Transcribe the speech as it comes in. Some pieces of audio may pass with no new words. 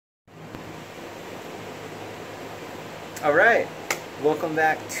Alright, welcome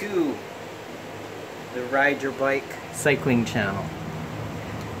back to the Ride Your Bike Cycling Channel.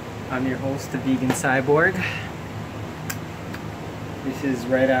 I'm your host, the Vegan Cyborg. This is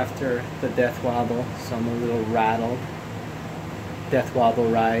right after the Death Waddle, so I'm a little rattled. Death Waddle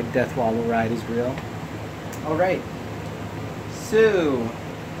ride is real. Alright, so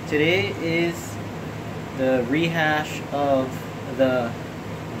today is the rehash of the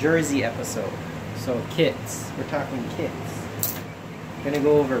Jersey episode. So kits, we're talking kits. Gonna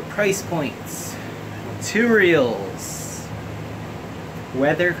go over price points, materials,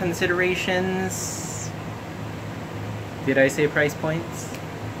 weather considerations. Did I say price points?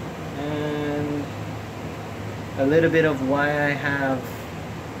 And a little bit of why I have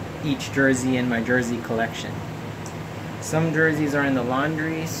each jersey in my jersey collection. Some jerseys are in the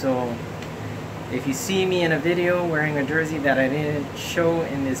laundry, so if you see me in a video wearing a jersey that I didn't show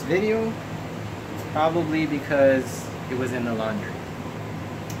in this video, probably because it was in the laundry.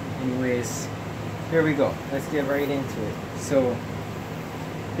 Anyways, here we go. Let's get right into it. So,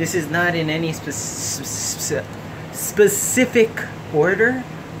 this is not in any specific order.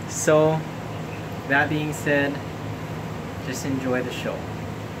 So, that being said, just enjoy the show.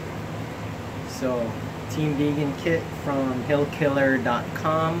 So, Team Vegan kit from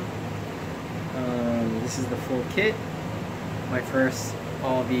hillkiller.com. This is the full kit. My first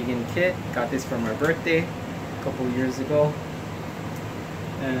all vegan kit. Got this for my birthday a couple years ago,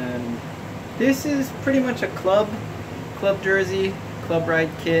 and this is pretty much a club jersey, club ride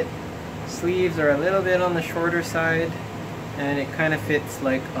kit. Sleeves are a little bit on the shorter side, and it kind of fits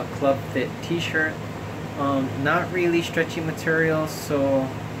like a club fit t-shirt. Not really stretchy material, so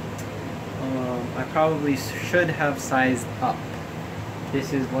I probably should have sized up.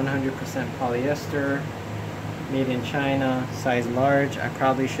 This is 100% polyester, made in China, size large. I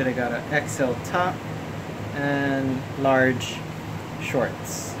probably should have got an XL top and large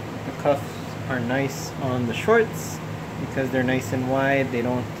shorts. The cuffs are nice on the shorts because they're nice and wide. They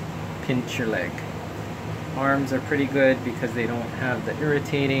don't pinch your leg. Arms are pretty good because they don't have the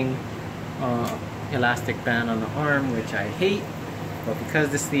irritating elastic band on the arm, which I hate. But because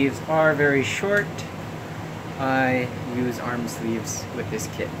the sleeves are very short, I use arm sleeves with this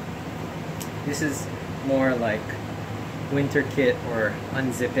kit. This is more like winter kit, or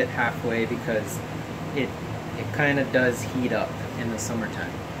unzip it halfway, because it kind of does heat up in the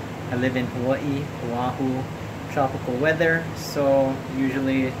summertime. I live in Hawaii, Oahu, tropical weather, so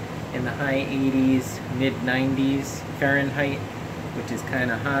usually in the high 80s, mid 90s Fahrenheit, which is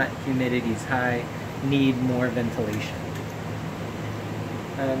kind of hot, humidity's high, need more ventilation.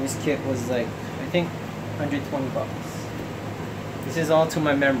 And this kit was like, I think, 120 bucks. This is all to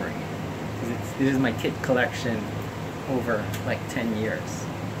my memory. This is my kit collection over like 10 years.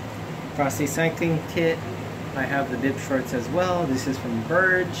 Frosty cycling kit. I have the bib shorts as well. This is from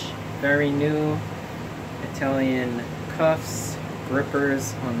Verge. Very new. Italian cuffs.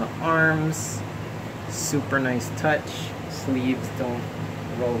 Grippers on the arms. Super nice touch. Sleeves don't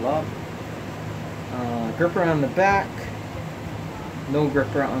roll up. Gripper on the back. No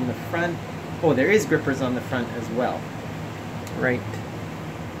gripper on the front. Oh, there is grippers on the front as well. Right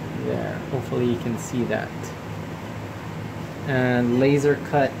there. Hopefully you can see that. And laser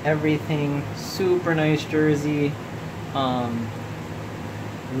cut everything. Super nice jersey.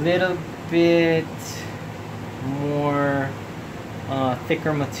 Little bit more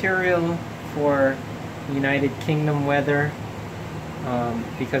thicker material for United Kingdom weather,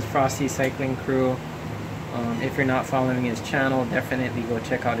 because Frosty Cycling Crew, if you're not following his channel, definitely go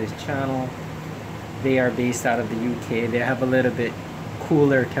check out his channel. They are based out of the UK. They have a little bit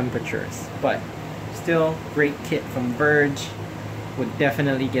cooler temperatures, but still great kit from Verge. Would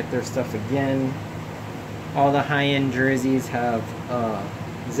definitely get their stuff again. All the high-end jerseys have a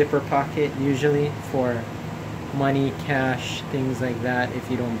zipper pocket usually for money, cash, things like that, if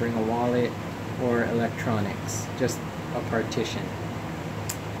you don't bring a wallet or electronics, just a partition.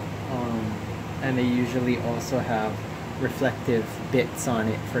 And they usually also have reflective bits on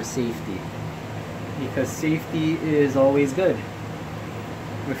it for safety, because safety is always good.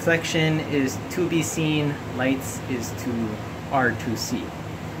 Reflection is to be seen, lights are to see.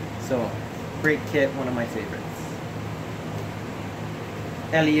 So, great kit, one of my favorites.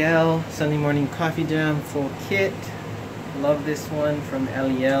 LEL, Sunday Morning Coffee Jam, full kit. Love this one from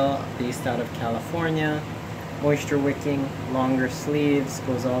LEL, based out of California. Moisture wicking, longer sleeves,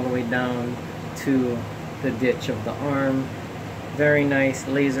 goes all the way down to the ditch of the arm. Very nice,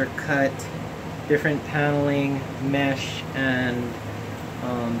 laser cut, different paneling, mesh and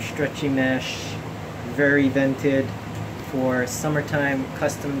stretchy mesh, very vented for summertime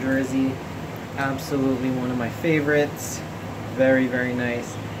custom jersey. Absolutely one of my favorites. Very, very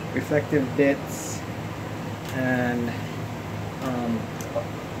nice. Reflective bits and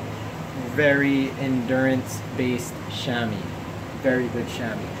very endurance-based chamois. Very good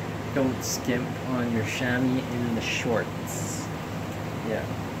chamois. Don't skimp on your chamois in the shorts. Yeah.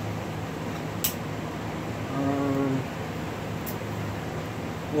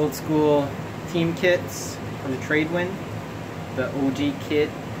 Old school team kits from Tradewind. The OG kit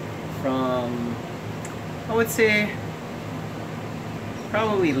from, I would say,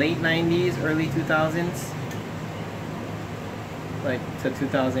 probably late 90s, early 2000s. Like to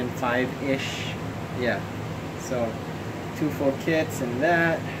 2005-ish. Yeah. So 2 full kits and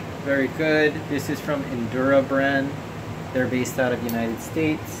that. Very good. This is from Endura brand. They're based out of United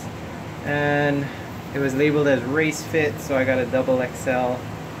States. And it was labeled as race fit, so I got a double XL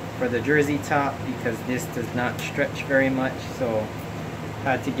for the jersey top because this does not stretch very much, so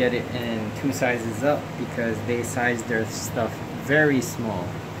had to get it in 2 sizes up because they sized their stuff very small,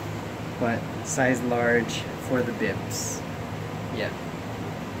 but size large for the bibs. Yeah,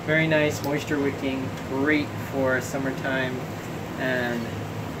 very nice, moisture wicking, great for summertime, and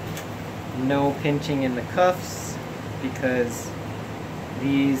no pinching in the cuffs because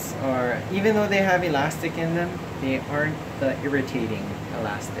these are, even though they have elastic in them, they aren't the irritating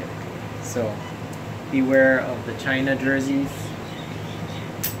elastic. So beware of the China jerseys.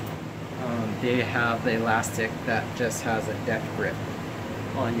 They have the elastic that just has a death grip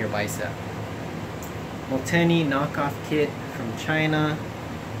on your bicep. Molteni knockoff kit from China.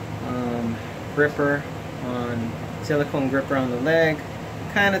 Gripper on, silicone gripper on the leg.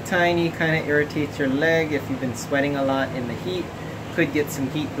 Kind of tiny, kind of irritates your leg if you've been sweating a lot in the heat. Could get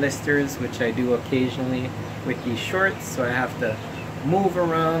some heat blisters, which I do occasionally with these shorts, so I have to move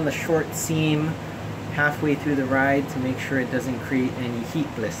around the short seam halfway through the ride to make sure it doesn't create any heat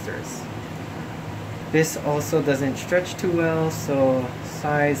blisters. This also doesn't stretch too well, so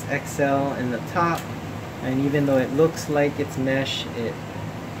size XL in the top, and even though it looks like it's mesh, it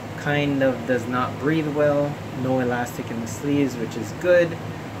kind of does not breathe well. No elastic in the sleeves, which is good.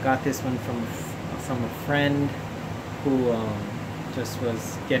 Got this one from a friend who just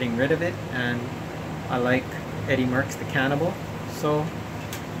was getting rid of it, and I like Eddie Merckx the Cannibal, so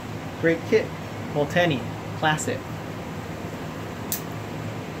great kit. Molteni, classic,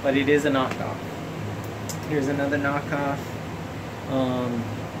 but it is a knockoff. Here's another knockoff,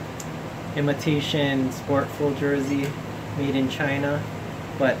 imitation sport full jersey made in China,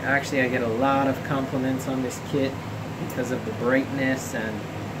 but actually I get a lot of compliments on this kit because of the brightness and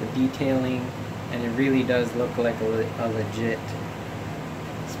the detailing, and it really does look like a legit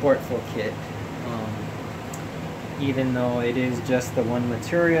sportful kit. Even though it is just the one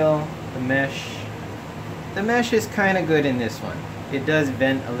material, the mesh is kind of good in this one. It does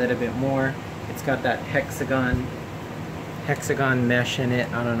vent a little bit more. It's got that hexagon mesh in it.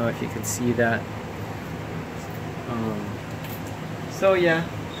 I don't know if you can see that. So yeah,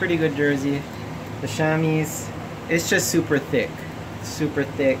 pretty good jersey. The chamois, it's just super thick,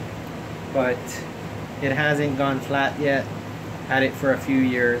 but it hasn't gone flat yet. Had it for a few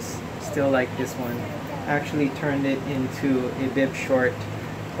years, still like this one. Actually turned it into a bib short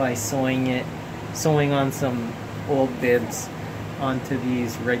by sewing on some old bibs onto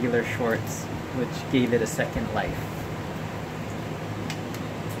these regular shorts, which gave it a second life.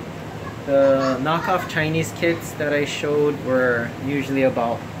 The knockoff Chinese kits that I showed were usually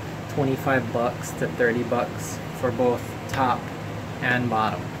about 25 bucks to 30 bucks for both top and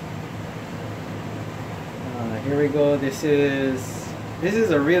bottom. Here we go. This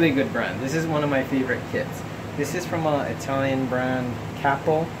is a really good brand. This is one of my favorite kits. This is from an Italian brand,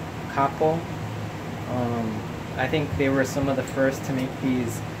 Capo. I think they were some of the first to make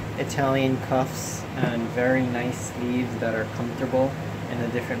these Italian cuffs and very nice sleeves that are comfortable in a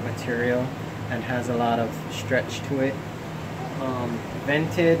different material and has a lot of stretch to it.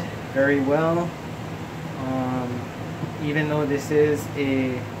 Vented very well. Even though this is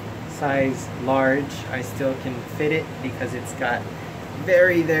a size large, I still can fit it because it's got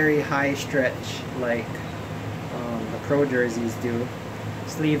very, very high stretch like the pro jerseys do.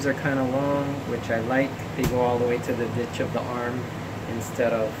 Sleeves are kind of long, which I like. They go all the way to the ditch of the arm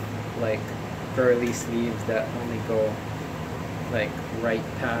instead of like curly sleeves that only go like right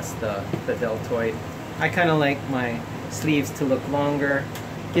past the deltoid. I kind of like my sleeves to look longer.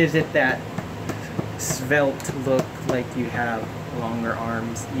 Gives it that svelte look like you have longer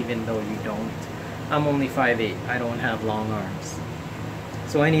arms even though you don't. I'm only 5'8". I don't have long arms.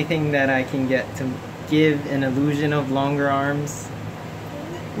 So anything that I can get to give an illusion of longer arms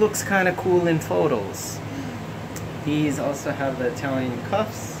looks kind of cool in photos. These also have the Italian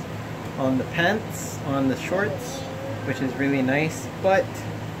cuffs, on the pants, on the shorts, which is really nice, but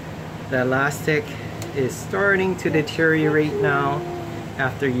the elastic is starting to deteriorate now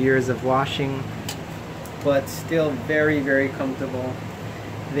after years of washing, but still very, very comfortable.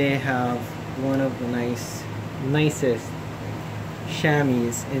 They have one of the nicest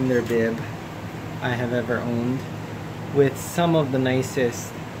chamois in their bib I have ever owned, with some of the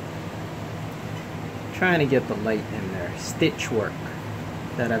nicest, trying to get the light in there, stitch work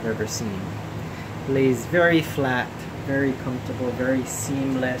that I've ever seen. Lays very flat, very comfortable, very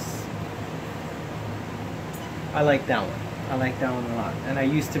seamless. I like that one. I like that one a lot. And I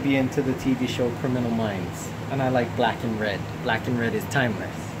used to be into the TV show Criminal Minds, and I like black and red. Black and red is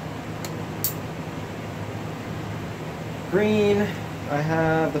timeless. Green, I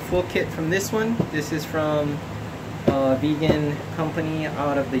have the full kit from this one. This is from a vegan company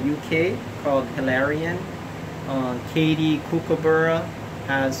out of the UK called Hilarion. Katie Kookaburra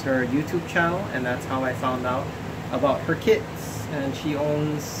has her YouTube channel, and that's how I found out about her kits. And she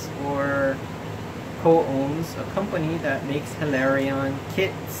owns or co-owns a company that makes Hilarion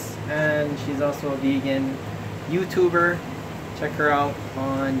kits, and she's also a vegan YouTuber. Check her out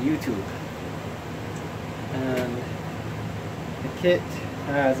on YouTube. And the kit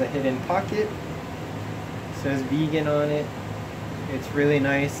has a hidden pocket. It says vegan on it. It's really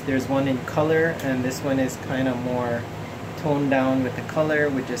nice. There's one in color, and this one is kind of more toned down with the color,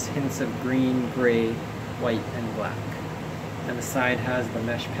 with just hints of green, gray, white, and black. And the side has the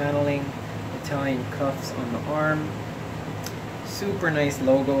mesh paneling, Italian cuffs on the arm, super nice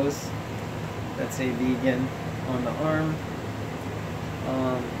logos that say vegan on the arm.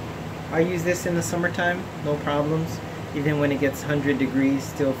 I use this in the summertime, no problems. Even when it gets 100 degrees,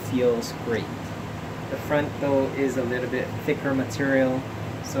 still feels great. The front though is a little bit thicker material,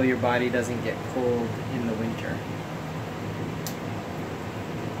 so your body doesn't get cold in the winter.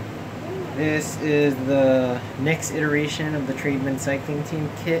 This is the next iteration of the Tradman Cycling Team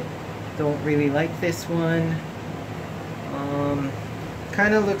kit. Don't really like this one.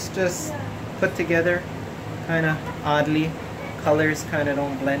 Kind of looks just put together, kind of oddly. Colors kind of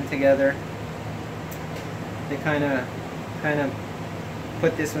don't blend together. They kind of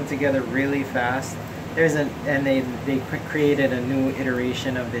put this one together really fast. They created a new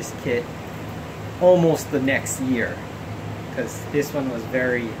iteration of this kit almost the next year, because this one was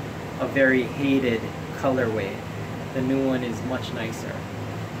a very hated colorway. The new one is much nicer.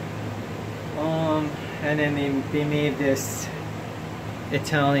 And then they made this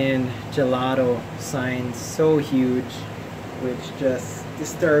Italian gelato sign so huge, which just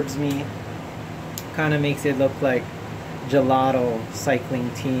disturbs me. Kind of makes it look like Gelato Cycling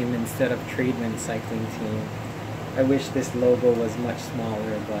Team instead of Tradman Cycling Team. I wish this logo was much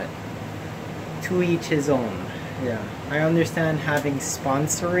smaller, but to each his own. Yeah, I understand having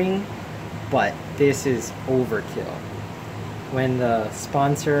sponsoring, but this is overkill. When the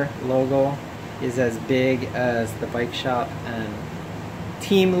sponsor logo is as big as the bike shop and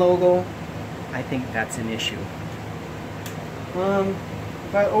team logo, I think that's an issue.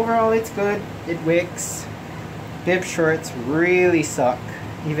 But overall it's good. It wicks. Bib shorts really suck,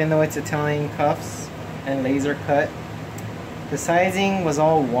 even though it's Italian cuffs and laser cut. The sizing was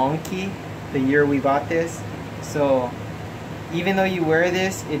all wonky the year we bought this, so even though you wear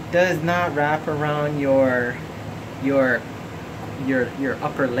this, it does not wrap around your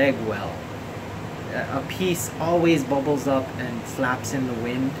upper leg well. A piece always bubbles up and flaps in the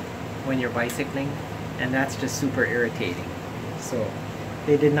wind when you're bicycling, and that's just super irritating. So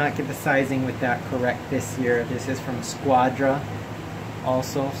they did not get the sizing with that correct this year. This is from Squadra,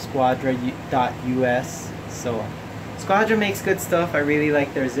 also squadra.us. So Squadra makes good stuff. I really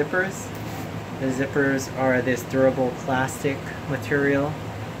like their zippers. The zippers are this durable plastic material,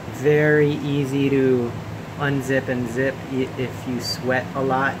 very easy to unzip and zip if you sweat a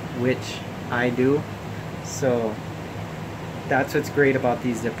lot, which I do. So that's what's great about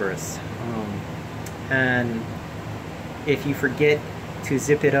these zippers. And if you forget to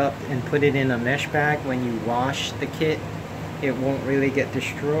zip it up and put it in a mesh bag when you wash the kit, it won't really get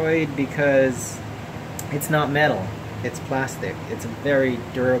destroyed because it's not metal, it's plastic. It's a very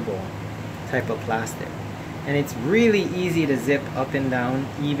durable type of plastic, and it's really easy to zip up and down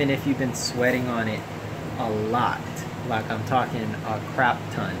even if you've been sweating on it a lot, like I'm talking a crap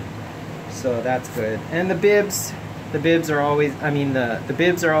ton. So that's good. And the bibs are always, the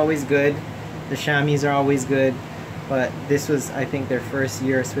bibs are always good, the chamois are always good. But this was, I think, their first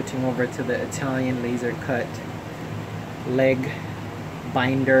year switching over to the Italian laser cut leg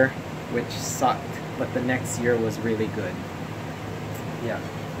binder, which sucked, but the next year was really good. Yeah.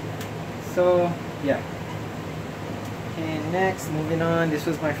 So, yeah. Okay, next, moving on. This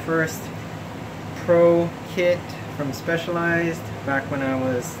was my first pro kit from Specialized back when I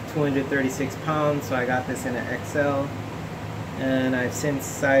was 236 pounds, so I got this in an XL, and I've since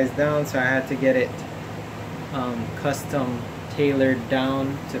sized down, so I had to get it custom tailored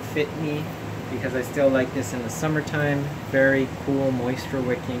down to fit me because I still like this in the summertime. Very cool, moisture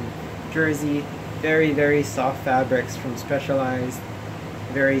wicking jersey. Very soft fabrics from Specialized.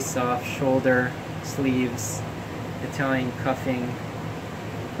 Very soft shoulder, sleeves, Italian cuffing.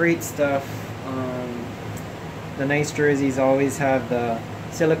 Great stuff. The nice jerseys always have the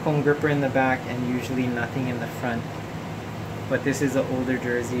silicone gripper in the back and usually nothing in the front. But this is an older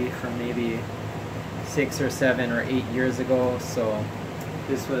jersey from maybe 6 or 7 or 8 years ago, so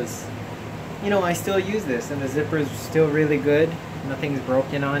this was, you know, I still use this and the zipper is still really good. Nothing's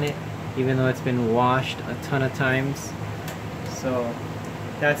broken on it, even though it's been washed a ton of times. So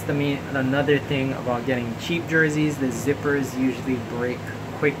that's another thing about getting cheap jerseys. The zippers usually break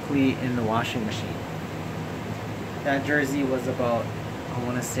quickly in the washing machine. That jersey was about, I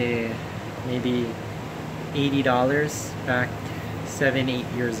want to say, maybe $80 back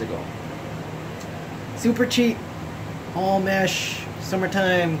 7-8 years ago. Super cheap, all mesh,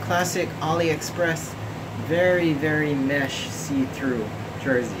 summertime, classic AliExpress, very mesh see-through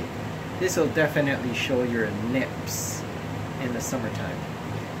jersey. This will definitely show your nips in the summertime.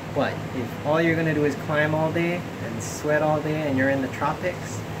 But if all you're gonna do is climb all day and sweat all day and you're in the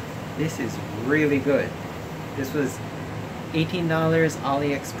tropics, this is really good. This was $18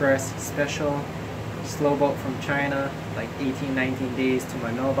 AliExpress special, slow boat from China, like 18-19 days to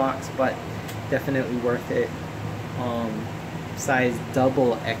my mailbox, but definitely worth it. Size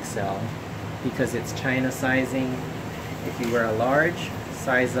double XL because it's China sizing. If you wear a large,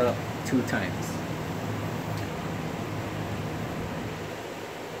 size up 2 times.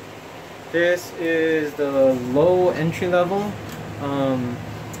 This is the low entry level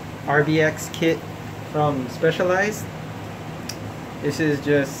RBX kit from Specialized. This is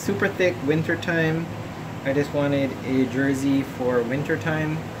just super thick wintertime. I just wanted a jersey for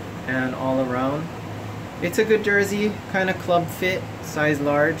wintertime and all around. It's a good jersey, kind of club fit, size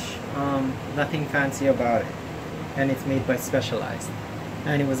large, nothing fancy about it. And it's made by Specialized.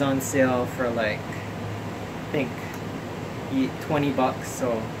 And it was on sale for like, I think, $20,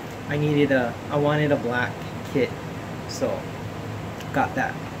 so I wanted a black kit, so got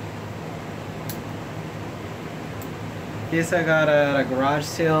that. This I got at a garage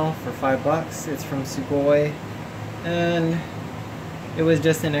sale for $5. It's from Sugoi, and it was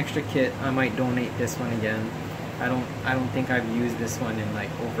just an extra kit. I might donate this one again. I don't think I've used this one in like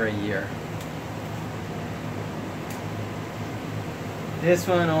over a year. This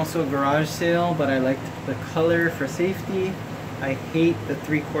one also garage sale, but I liked the color for safety. I hate the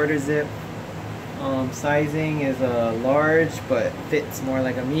 3/4 zip. Sizing is a large, but fits more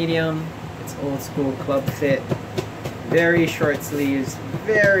like a medium. It's old school club fit. Very short sleeves,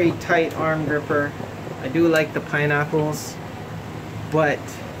 very tight arm gripper. I do like the pineapples, but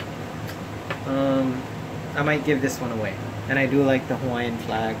I might give this one away. And I do like the Hawaiian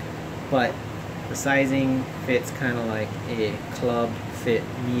flag, but the sizing fits kind of like a club fit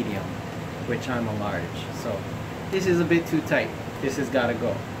medium, which I'm a large. So this is a bit too tight. This has got to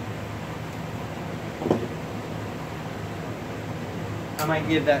go. I might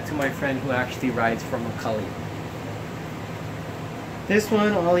give that to my friend who actually rides for McCully. This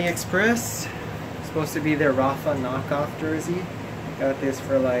one, AliExpress, supposed to be their Rafa knockoff jersey. Got this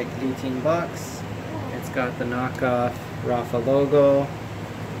for like $18. It's got the knockoff Rafa logo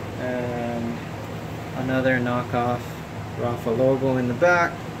and another knockoff Rafa logo in the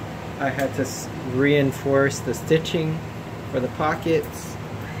back. I had to reinforce the stitching for the pockets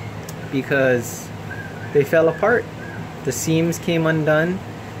because they fell apart. The seams came undone,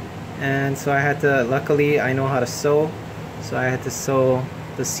 and so I had to, luckily I know how to sew, so I had to sew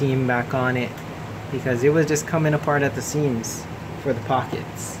the seam back on it because it was just coming apart at the seams for the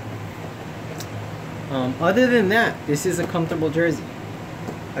pockets. Other than that, this is a comfortable jersey.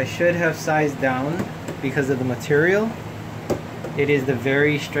 I should have sized down because of the material. It is the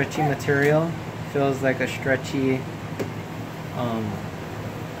very stretchy material. Feels like a stretchy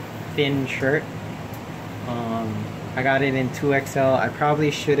thin shirt. I got it in 2XL. I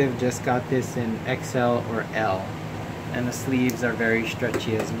probably should have just got this in XL or L. And the sleeves are very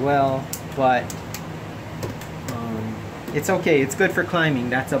stretchy as well, but it's okay. It's good for climbing.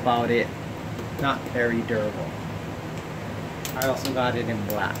 That's about it. Not very durable. I also got it in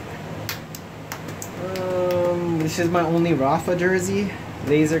black. This is my only Rafa jersey.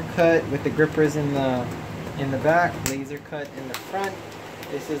 Laser cut with the grippers in the back, laser cut in the front.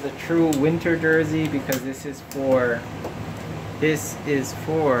 This is a true winter jersey because this is for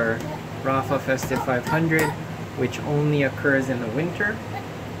Rafa Festive 500, which only occurs in the winter.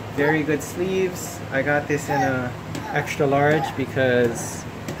 Very good sleeves. I got this in a extra large because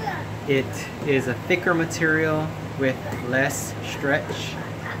it is a thicker material with less stretch.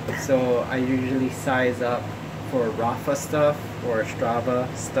 So I usually size up for Rafa stuff or Strava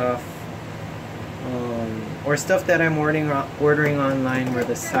stuff, or stuff that I'm ordering online where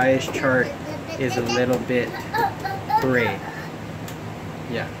the size chart is a little bit gray.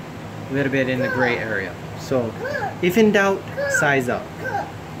 Yeah, a little bit in the gray area. So if in doubt, size up,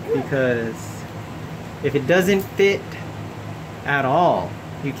 because if it doesn't fit at all,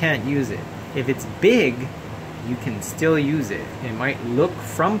 you can't use it. If it's big, you can still use it. It might look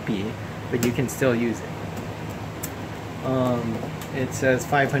frumpy, but you can still use it. It says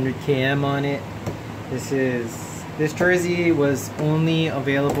 500 km on it. This jersey was only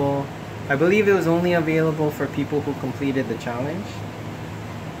available, I believe it was only available for people who completed the challenge,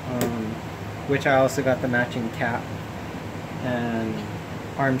 which I also got the matching cap and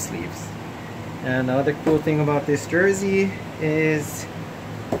arm sleeves. And the other cool thing about this jersey is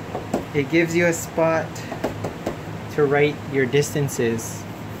it gives you a spot to write your distances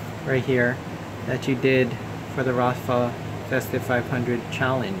right here that you did for the Rafa Festive 500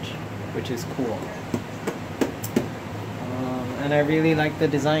 challenge, which is cool. And I really like the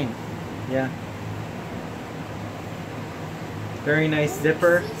design. Yeah. Very nice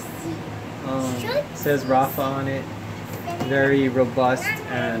zipper. Says Rafa on it. Very robust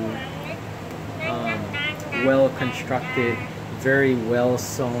and well constructed. Very well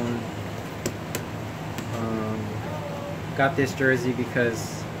sewn. Got this jersey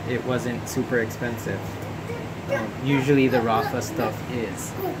because it wasn't super expensive. Usually the Rafa stuff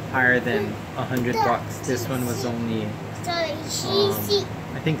is higher than $100. This one was only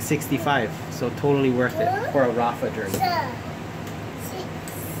I think 65, so totally worth it for a Rafa jersey.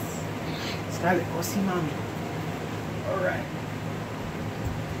 Scarlett, go see mommy. Alright.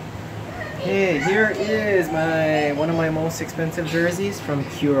 Hey, here is one of my most expensive jerseys from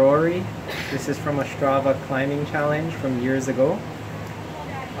Kurori. This is from a Strava climbing challenge from years ago.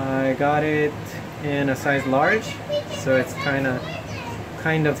 I got it in a size large, so it's kind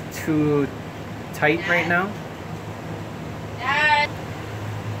of too tight right now.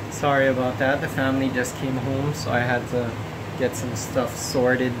 Sorry about that. The family just came home, so I had to get some stuff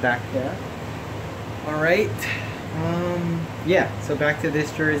sorted back there. Alright. Yeah, so back to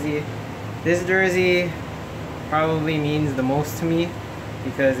this jersey. This jersey probably means the most to me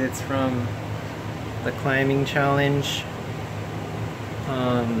because it's from the climbing challenge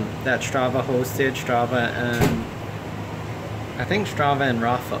that Strava hosted. Strava and I think Strava and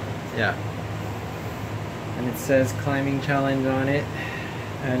Rafa. Yeah. And it says climbing challenge on it.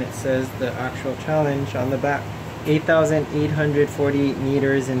 And it says the actual challenge on the back. 8,848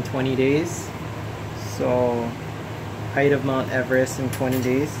 meters in 20 days. So, height of Mount Everest in 20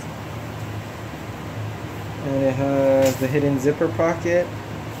 days. And it has the hidden zipper pocket.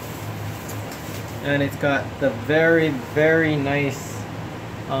 And it's got the very, very nice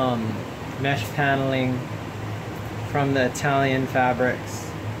mesh paneling from the Italian fabrics.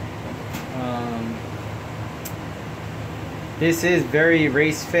 This is very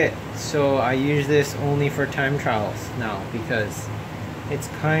race fit, so I use this only for time trials now because it's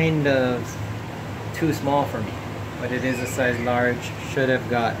kind of too small for me. But it is a size large. Should have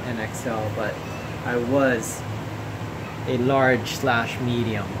got an XL, but I was a large /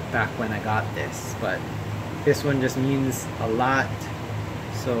 medium back when I got this. But this one just means a lot,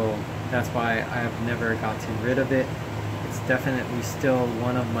 so that's why I have never gotten rid of it. It's definitely still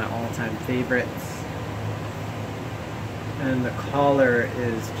one of my all-time favorites. And the collar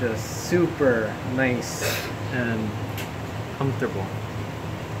is just super nice and comfortable.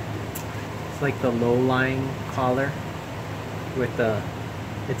 It's like the low-lying collar with the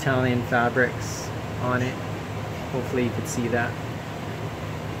Italian fabrics on it. Hopefully you could see that.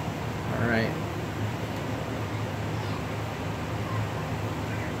 Alright.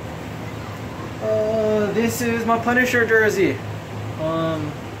 This is my Punisher jersey.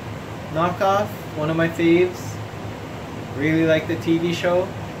 Knockoff, one of my faves. Really like the TV show,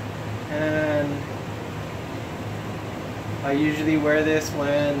 and I usually wear this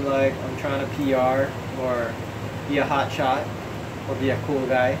when like I'm trying to PR or be a hot shot or be a cool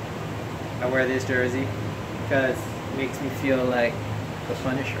guy. I wear this jersey because it makes me feel like the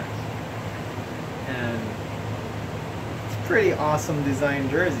Punisher, and it's a pretty awesome design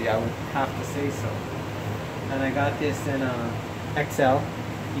jersey, I would have to say so. And I got this in a XL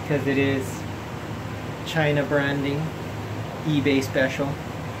because it is China branding. eBay special.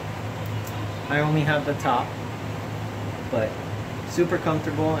 I only have the top, but super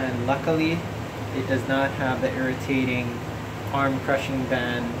comfortable, and luckily it does not have the irritating arm crushing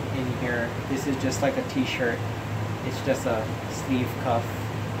band in here. This is just like a t-shirt. It's just a sleeve cuff,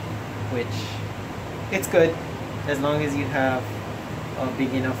 which it's good as long as you have a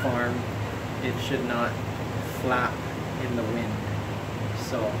big enough arm. It should not flap in the wind.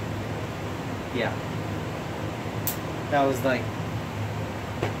 So yeah, that was like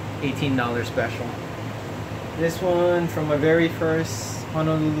 $18 special. This one from my very first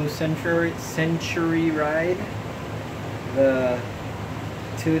Honolulu Century ride, the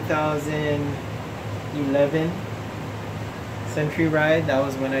 2011 Century ride. That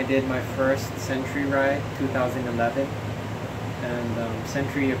was when I did my first Century ride, 2011. And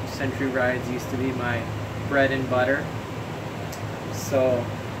Century rides used to be my bread and butter. So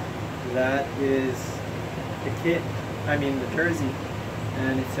that is the kit, the jersey,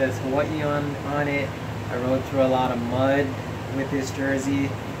 and it says Hawaii on it. I rode through a lot of mud with this jersey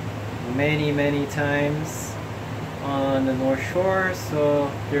many times on the North Shore, so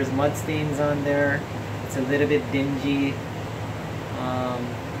there's mud stains on there. It's a little bit dingy.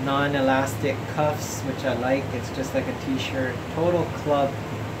 Non-elastic cuffs, which I like. It's just like a t-shirt. Total club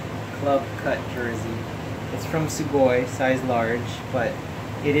cut jersey. It's from Sugoi, size large, but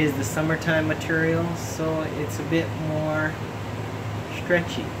it is the summertime material, so it's a bit more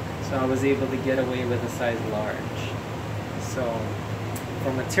stretchy. So I was able to get away with a size large. So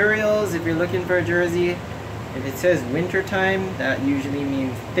for materials, if you're looking for a jersey, if it says wintertime, that usually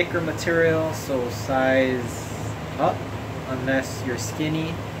means thicker material, so size up, unless you're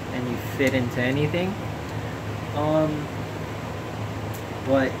skinny and you fit into anything.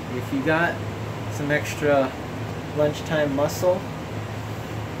 But if you got some extra lunchtime muscle,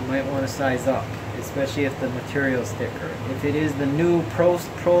 you might want to size up, especially if the material's thicker. If it is the new Pro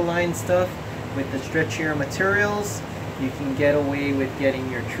line stuff with the stretchier materials, you can get away with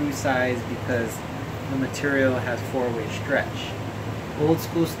getting your true size because the material has 4-way stretch. Old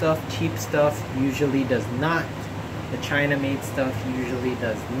school stuff, cheap stuff usually does not. The China made stuff usually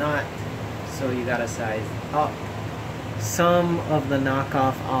does not, so you gotta size up. Some of the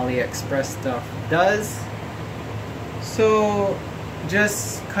knockoff AliExpress stuff does, so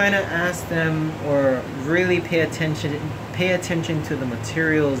just kind of ask them, or really pay attention to the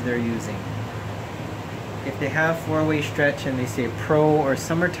materials they're using. If they have 4-way stretch and they say pro or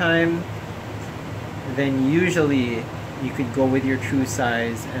summertime, then usually you could go with your true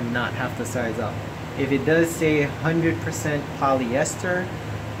size and not have to size up. If it does say 100% polyester,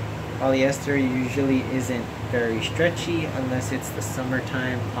 polyester usually isn't very stretchy unless it's the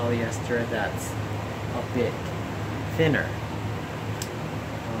summertime polyester that's a bit thinner.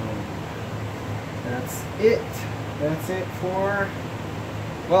 That's it. That's it for,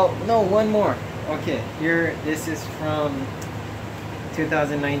 well, no, one more. Okay, here, this is from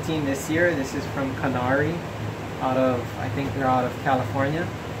 2019, this year. This is from Canary, I think they're out of California.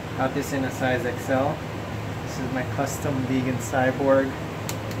 Got this in a size XL. This is my custom vegan cyborg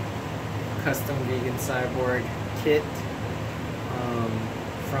kit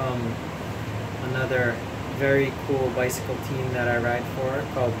from another very cool bicycle team that I ride for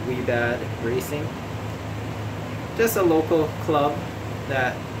called We Bad Racing. Just a local club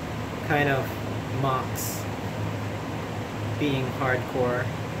that kind of mocks being hardcore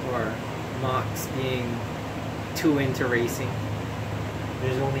or mocks being too into racing.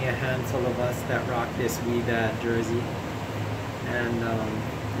 There's only a handful of us that rock this We Bad jersey, and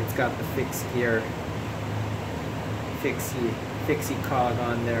it's got the fixed gear, fixie cog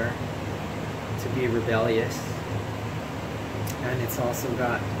on there to be rebellious, and it's also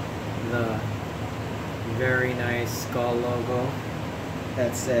got the very nice skull logo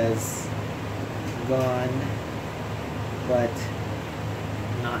that says "Gone but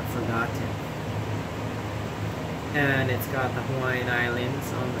not forgotten." And it's got the Hawaiian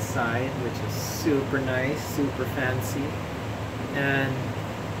Islands on the side, which is super nice, super fancy. And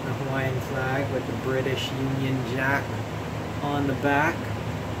the Hawaiian flag with the British Union Jack on the back,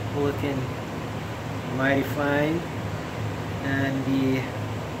 looking mighty fine. And the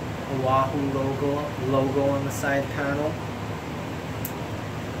Oahu logo on the side panel,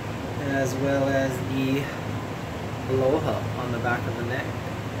 as well as the Aloha on the back of the neck.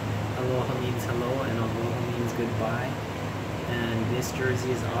 Aloha means hello and aloha means goodbye. And this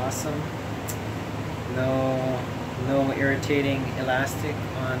jersey is awesome. No irritating elastic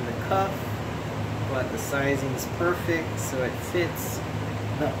on the cuff, but the sizing is perfect, so it fits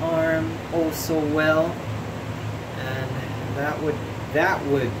the arm oh so well. And that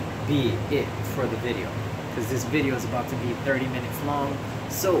would be it for the video. because this video is about to be 30 minutes long.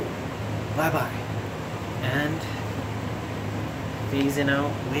 So, bye bye. And phasing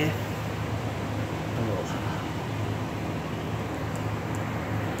out with